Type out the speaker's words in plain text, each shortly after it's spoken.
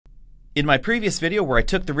In my previous video where I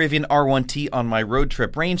took the Rivian R1T on my road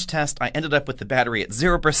trip range test, I ended up with the battery at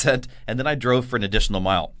 0% and then I drove for an additional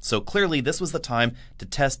mile. So clearly this was the time to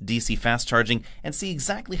test DC fast charging and see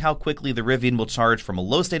exactly how quickly the Rivian will charge from a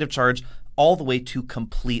low state of charge all the way to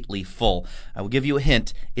completely full. I will give you a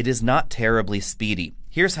hint, it is not terribly speedy.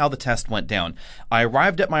 Here's how the test went down. I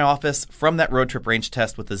arrived at my office from that road trip range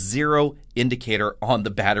test with a 0 indicator on the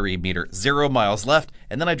battery meter, 0 miles left,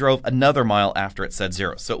 and then I drove another mile after it said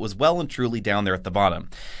 0. So it was well and truly down there at the bottom.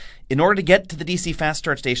 In order to get to the DC fast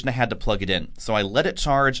charge station, I had to plug it in. So I let it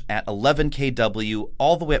charge at 11 kW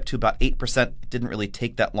all the way up to about 8%. It didn't really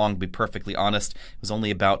take that long, to be perfectly honest. It was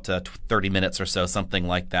only about 30 minutes or so, something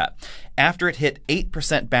like that. After it hit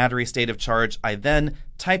 8% battery state of charge, I then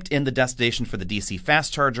typed in the destination for the DC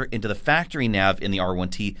fast charger into the factory nav in the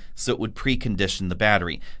R1T so it would precondition the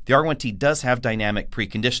battery. The R1T does have dynamic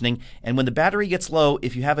preconditioning, and when the battery gets low,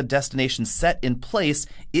 if you have a destination set in place,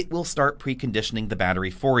 it will start preconditioning the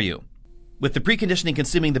battery for you. With the preconditioning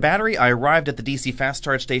consuming the battery, I arrived at the DC fast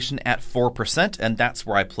charge station at 4%, and that's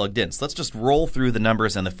where I plugged in. So let's just roll through the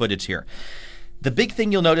numbers and the footage here. The big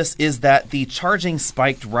thing you'll notice is that the charging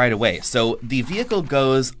spiked right away. So the vehicle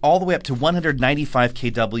goes all the way up to 195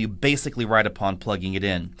 kW basically right upon plugging it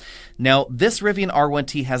in. Now, this Rivian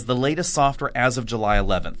R1T has the latest software as of July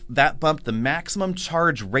 11th. That bumped the maximum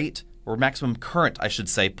charge rate, or maximum current, I should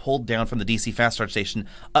say, pulled down from the DC fast charge station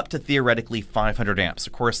up to theoretically 500 amps.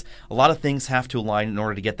 Of course, a lot of things have to align in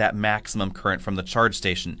order to get that maximum current from the charge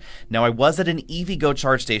station. Now, I was at an EVgo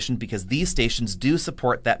charge station because these stations do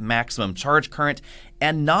support that maximum charge current,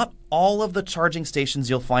 and not all of the charging stations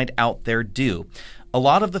you'll find out there do. A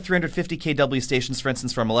lot of the 350 kW stations, for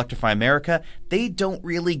instance, from Electrify America, they don't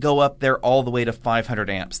really go up there all the way to 500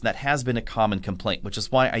 amps. That has been a common complaint, which is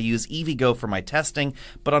why I use EVgo for my testing,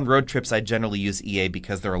 but on road trips I generally use EA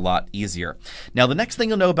because they're a lot easier. Now, the next thing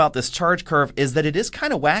you'll know about this charge curve is that it is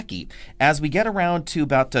kind of wacky. As we get around to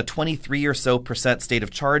about 23 or so % state of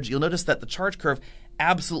charge, you'll notice that the charge curve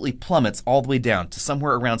absolutely plummets all the way down to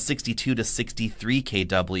somewhere around 62 to 63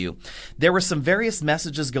 kW. There were some various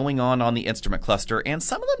messages going on the instrument cluster, and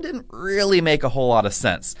some of them didn't really make a whole lot of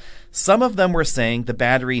sense. Some of them were saying the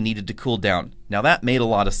battery needed to cool down. Now that made a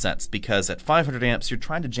lot of sense because at 500 amps you're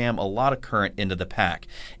trying to jam a lot of current into the pack,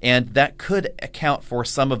 and that could account for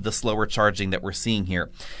some of the slower charging that we're seeing here.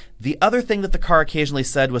 The other thing that the car occasionally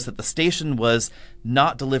said was that the station was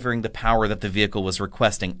not delivering the power that the vehicle was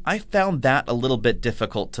requesting. I found that a little bit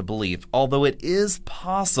difficult to believe, although it is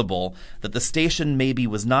possible that the station maybe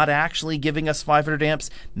was not actually giving us 500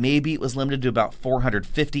 amps, maybe it was limited to about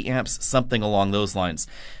 450 amps, something along those lines.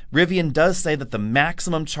 Rivian does say that the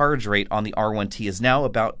maximum charge rate on the R1T is now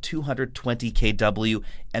about 220 kW,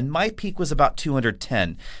 and my peak was about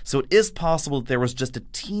 210. So it is possible that there was just a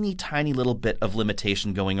teeny tiny little bit of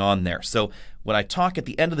limitation going on there. So when I talk at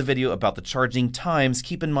the end of the video about the charging times,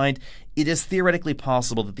 keep in mind it is theoretically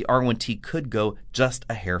possible that the R1T could go just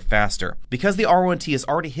a hair faster. Because the R1T is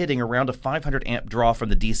already hitting around a 500 amp draw from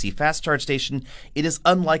the DC fast charge station, it is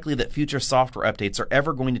unlikely that future software updates are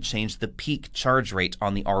ever going to change the peak charge rate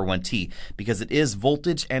on the R1T because it is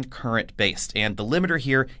voltage and current based, and the limiter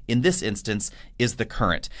here in this instance is the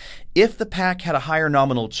current. If the pack had a higher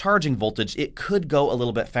nominal charging voltage, it could go a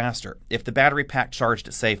little bit faster. If the battery pack charged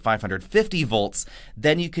at, say, 550 volts,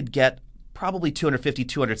 then you could get probably 250,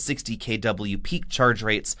 260 kW peak charge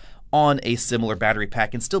rates on a similar battery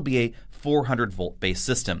pack and still be a 400 volt based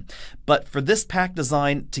system. But for this pack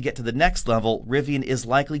design to get to the next level, Rivian is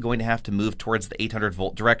likely going to have to move towards the 800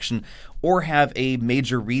 volt direction or have a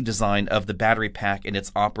major redesign of the battery pack and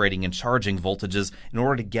its operating and charging voltages in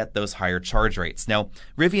order to get those higher charge rates. Now,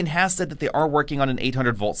 Rivian has said that they are working on an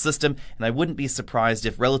 800 volt system, and I wouldn't be surprised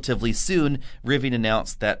if relatively soon Rivian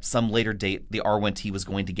announced that some later date the R1T was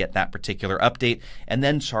going to get that particular update and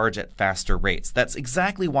then charge at faster rates. That's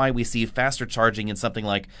exactly why we see faster charging in something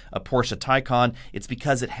like a Porsche Taycan. It's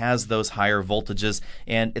because it has those higher voltages,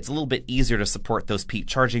 and it's a little bit easier to support those peak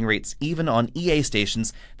charging rates even on EA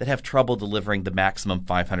stations that have trouble delivering the maximum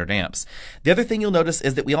 500 amps. The other thing you'll notice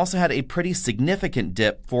is that we also had a pretty significant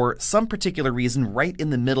dip for some particular reason right in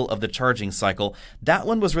the middle of the charging cycle. That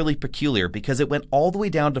one was really peculiar because it went all the way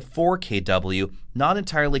down to 4 kW. Not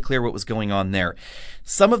entirely clear what was going on there.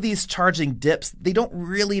 Some of these charging dips, they don't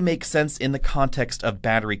really make sense in the context of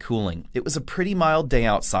battery cooling. It was a pretty mild day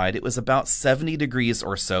outside. It was about 70 degrees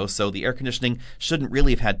or so, so the air conditioning shouldn't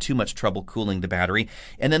really have had too much trouble cooling the battery.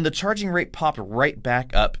 And then the charging rate popped right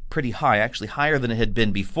back up pretty high, actually higher than it had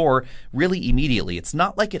been before, really immediately. It's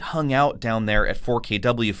not like it hung out down there at 4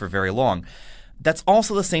 kW for very long. That's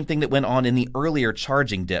also the same thing that went on in the earlier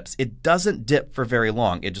charging dips. It doesn't dip for very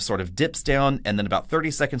long. It just sort of dips down, and then about 30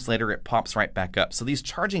 seconds later, it pops right back up. So these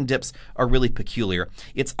charging dips are really peculiar.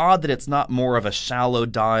 It's odd that it's not more of a shallow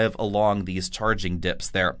dive along these charging dips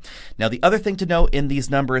there. Now, the other thing to note in these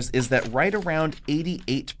numbers is that right around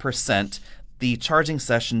 88%, the charging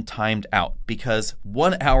session timed out, because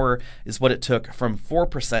 1 hour is what it took from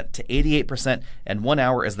 4% to 88%, and 1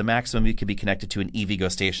 hour is the maximum you could be connected to an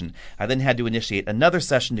EVgo station. I then had to initiate another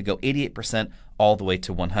session to go 88% all the way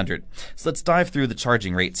to 100. So let's dive through the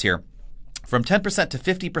charging rates here. From 10% to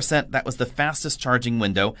 50%, that was the fastest charging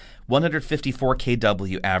window, 154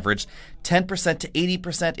 kW average. 10% to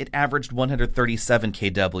 80%, it averaged 137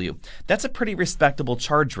 kW. That's a pretty respectable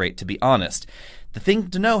charge rate, to be honest. The thing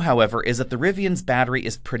to know, however, is that the Rivian's battery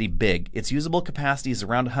is pretty big. Its usable capacity is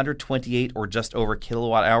around 128 or just over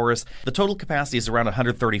kilowatt hours. The total capacity is around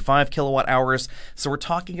 135 kilowatt hours, so we're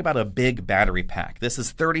talking about a big battery pack. This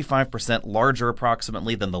is 35% larger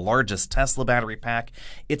approximately than the largest Tesla battery pack.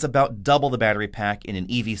 It's about double the battery pack in an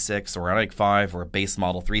EV6 or an i5 or a base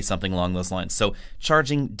Model 3, something along those lines. So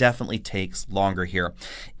charging definitely takes longer here.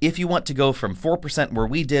 If you want to go from 4% where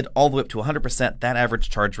we did all the way up to 100%, that average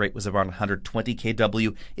charge rate was around 120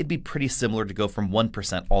 kW. It'd be pretty similar to go from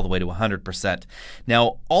 1% all the way to 100%.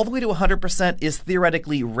 Now, all the way to 100% is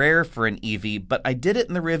theoretically rare for an EV, but I did it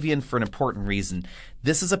in the Rivian for an important reason.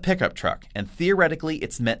 This is a pickup truck, and theoretically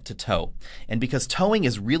it's meant to tow. And because towing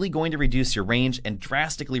is really going to reduce your range and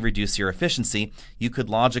drastically reduce your efficiency, you could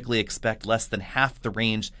logically expect less than half the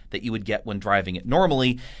range that you would get when driving it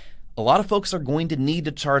normally. A lot of folks are going to need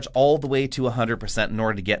to charge all the way to 100% in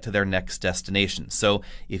order to get to their next destination. So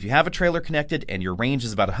if you have a trailer connected and your range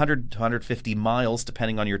is about 100 to 150 miles,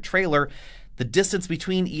 depending on your trailer, the distance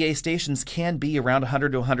between EA stations can be around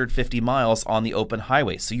 100 to 150 miles on the open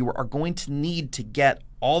highway. So you are going to need to get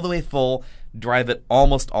all the way full, drive it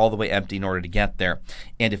almost all the way empty in order to get there.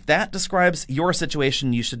 And if that describes your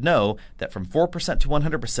situation, you should know that from 4% to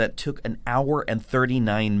 100% took an hour and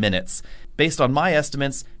 39 minutes. Based on my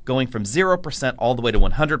estimates, going from 0% all the way to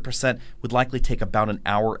 100% would likely take about an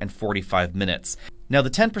hour and 45 minutes. Now, the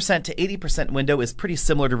 10% to 80% window is pretty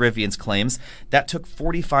similar to Rivian's claims. That took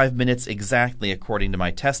 45 minutes exactly, according to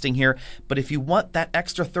my testing here. But if you want that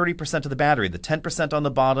extra 30% of the battery, the 10% on the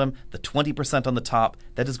bottom, the 20% on the top,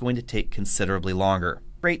 that is going to take considerably longer.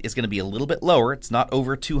 Rate is going to be a little bit lower. It's not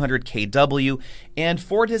over 200 kW, and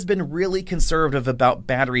Ford has been really conservative about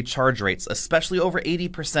battery charge rates, especially over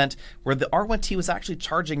 80%, where the R1T was actually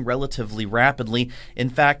charging relatively rapidly. In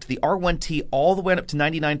fact, the R1T all the way up to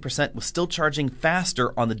 99% was still charging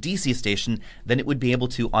faster on the DC station than it would be able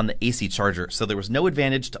to on the AC charger. So there was no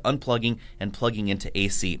advantage to unplugging and plugging into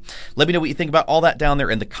AC. Let me know what you think about all that down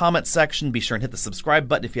there in the comments section. Be sure and hit the subscribe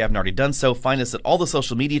button if you haven't already done so. Find us at all the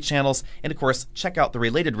social media channels, and of course, check out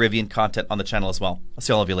the related Rivian content on the channel as well. I'll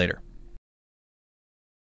see all of you later.